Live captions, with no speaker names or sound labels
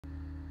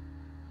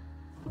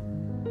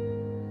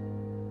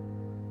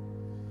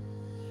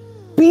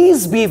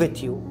Peace be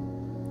with you.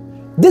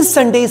 This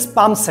Sunday is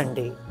Palm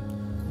Sunday,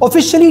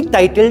 officially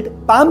titled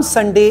Palm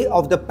Sunday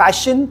of the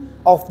Passion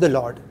of the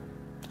Lord.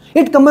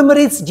 It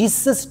commemorates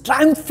Jesus'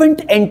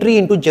 triumphant entry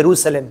into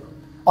Jerusalem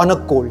on a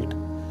colt,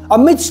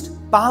 amidst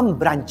palm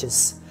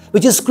branches,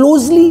 which is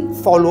closely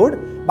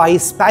followed by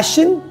his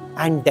passion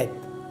and death.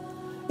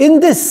 In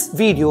this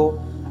video,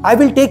 I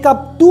will take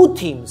up two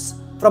themes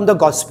from the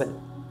Gospel: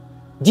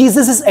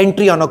 Jesus'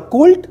 entry on a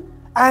colt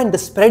and the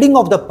spreading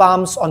of the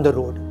palms on the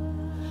road.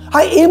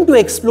 I aim to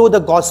explore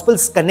the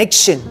Gospel's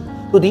connection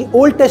to the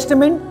Old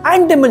Testament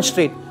and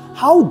demonstrate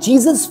how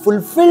Jesus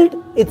fulfilled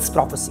its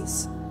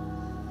prophecies.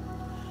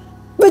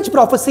 Which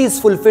prophecy is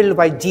fulfilled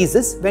by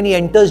Jesus when he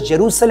enters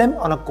Jerusalem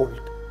on a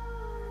colt?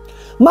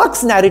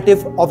 Mark's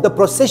narrative of the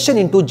procession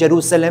into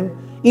Jerusalem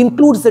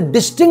includes the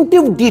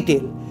distinctive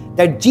detail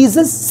that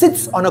Jesus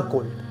sits on a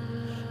colt.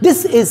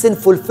 This is in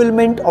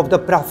fulfillment of the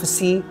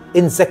prophecy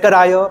in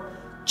Zechariah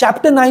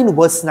chapter 9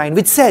 verse 9,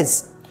 which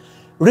says,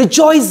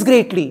 "Rejoice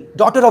greatly,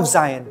 daughter of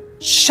Zion.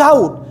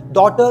 Shout,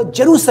 daughter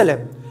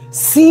Jerusalem.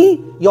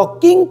 See, your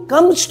king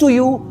comes to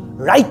you,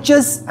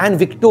 righteous and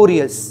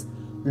victorious,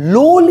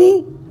 lowly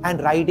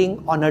and riding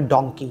on a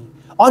donkey,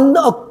 on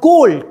a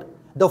colt,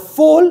 the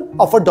foal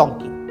of a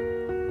donkey."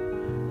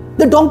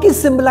 The donkey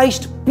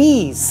symbolized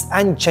peace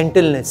and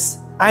gentleness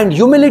and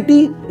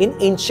humility in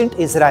ancient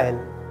Israel,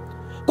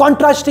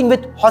 contrasting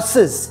with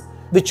horses,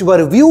 which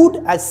were viewed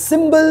as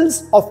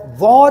symbols of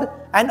war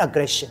and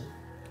aggression.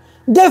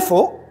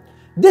 Therefore,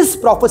 this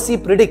prophecy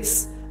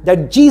predicts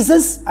that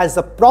Jesus, as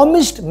the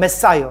promised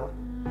Messiah,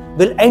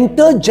 will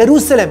enter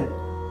Jerusalem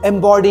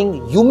embodying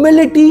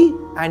humility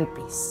and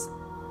peace.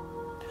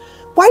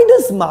 Why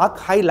does Mark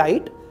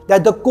highlight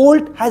that the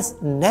colt has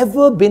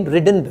never been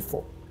ridden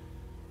before?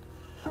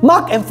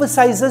 Mark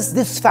emphasizes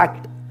this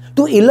fact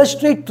to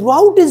illustrate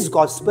throughout his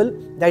gospel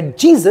that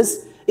Jesus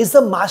is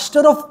the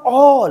master of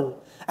all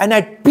and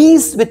at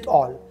peace with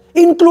all,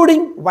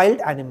 including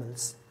wild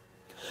animals.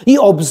 He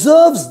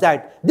observes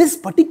that this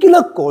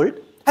particular colt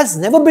has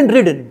never been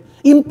ridden,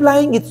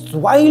 implying its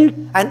wild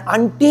and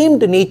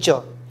untamed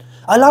nature,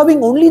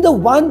 allowing only the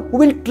one who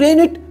will train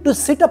it to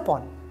sit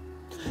upon.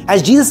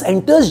 As Jesus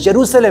enters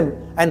Jerusalem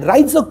and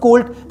rides a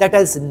colt that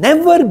has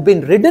never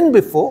been ridden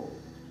before,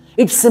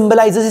 it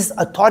symbolizes his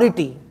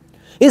authority,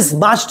 his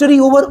mastery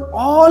over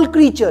all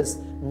creatures,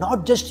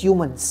 not just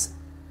humans.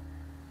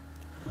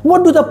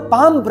 What do the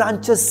palm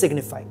branches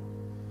signify?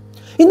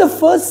 In the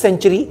 1st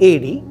century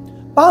AD,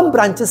 palm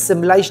branches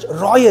symbolized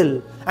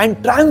royal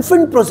and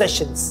triumphant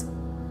processions.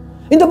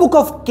 In the book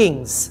of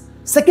Kings,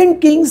 2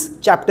 Kings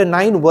chapter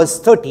 9 verse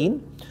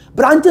 13,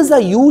 branches are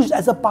used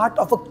as a part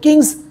of a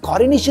king's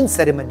coronation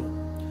ceremony.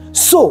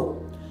 So,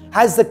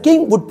 as the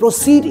king would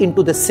proceed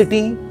into the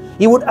city,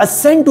 he would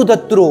ascend to the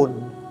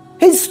throne,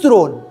 his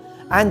throne,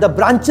 and the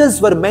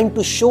branches were meant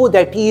to show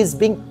that he is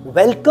being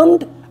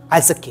welcomed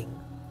as a king.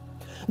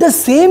 The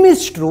same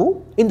is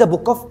true in the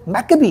book of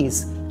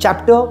Maccabees,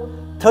 chapter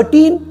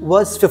 13,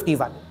 verse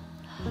 51.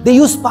 They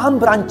use palm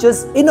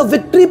branches in a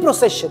victory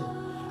procession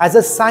as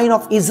a sign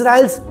of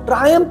Israel's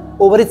triumph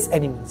over its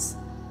enemies.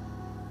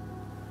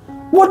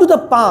 What do the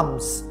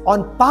palms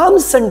on Palm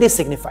Sunday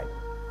signify?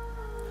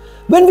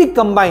 When we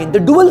combine the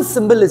dual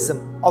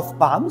symbolism of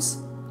palms,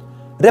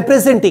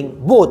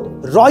 representing both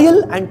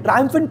royal and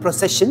triumphant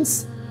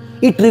processions,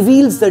 it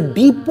reveals the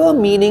deeper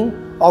meaning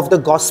of the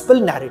gospel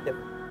narrative.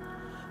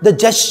 The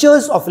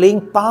gestures of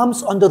laying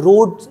palms on the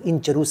roads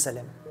in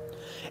Jerusalem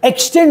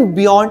extend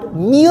beyond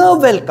mere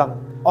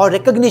welcome or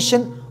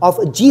recognition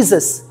of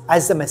Jesus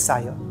as the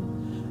Messiah.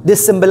 They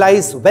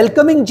symbolize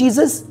welcoming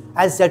Jesus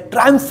as their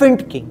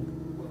triumphant king.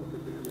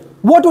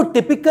 What would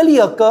typically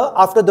occur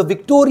after the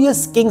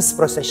victorious king's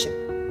procession?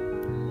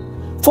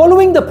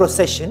 Following the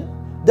procession,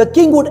 the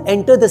king would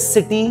enter the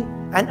city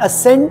and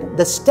ascend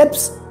the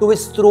steps to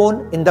his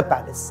throne in the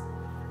palace.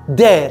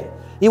 There,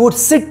 he would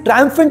sit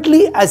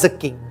triumphantly as a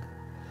king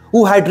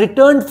who had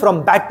returned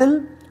from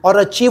battle or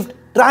achieved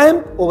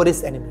triumph over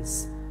his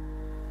enemies.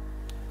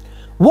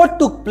 What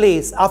took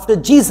place after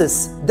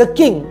Jesus, the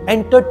king,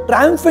 entered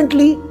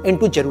triumphantly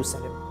into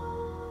Jerusalem?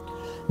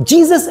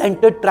 Jesus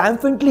entered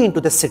triumphantly into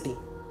the city,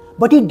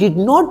 but he did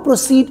not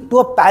proceed to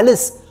a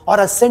palace or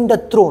ascend a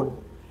throne.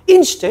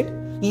 Instead,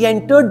 he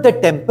entered the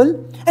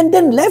temple and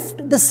then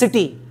left the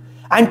city,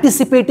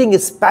 anticipating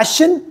his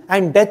passion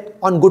and death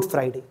on Good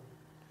Friday.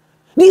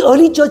 The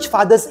early church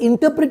fathers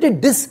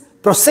interpreted this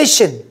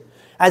procession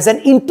as an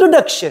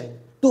introduction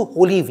to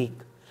Holy Week,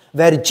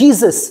 where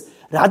Jesus,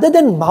 rather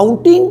than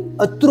mounting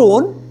a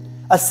throne,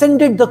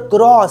 ascended the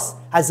cross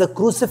as a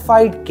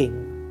crucified king.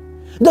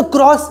 The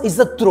cross is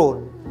the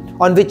throne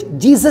on which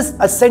Jesus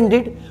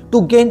ascended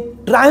to gain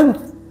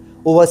triumph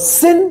over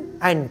sin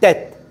and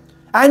death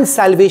and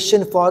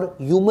salvation for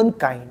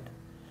humankind.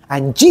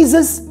 And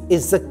Jesus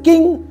is the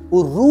King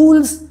who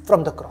rules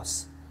from the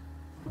cross.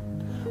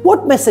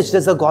 What message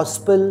does the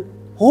gospel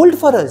hold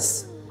for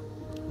us?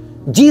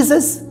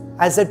 Jesus,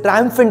 as a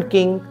triumphant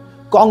King,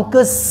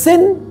 conquers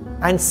sin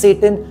and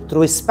Satan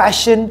through his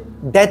passion,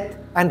 death,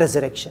 and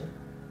resurrection.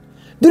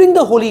 During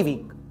the Holy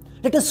Week,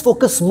 let us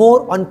focus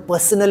more on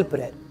personal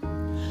prayer.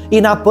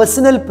 In our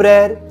personal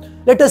prayer,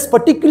 let us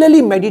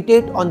particularly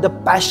meditate on the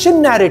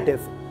passion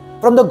narrative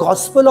from the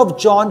Gospel of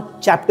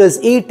John chapters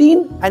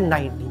 18 and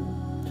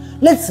 19.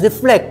 Let's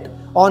reflect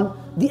on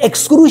the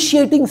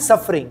excruciating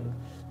suffering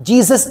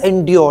Jesus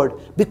endured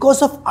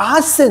because of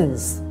our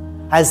sins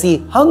as he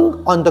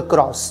hung on the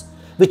cross,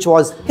 which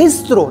was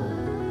his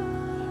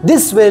throne.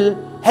 This will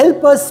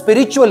help us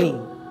spiritually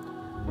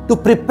to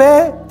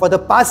prepare for the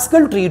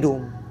Paschal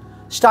Triduum,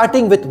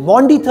 starting with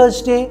Maundy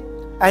Thursday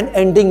and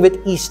ending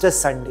with Easter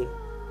Sunday,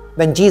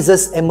 when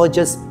Jesus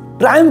emerges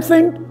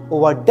triumphant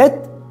over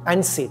death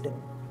and Satan.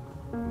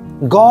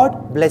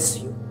 God bless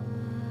you.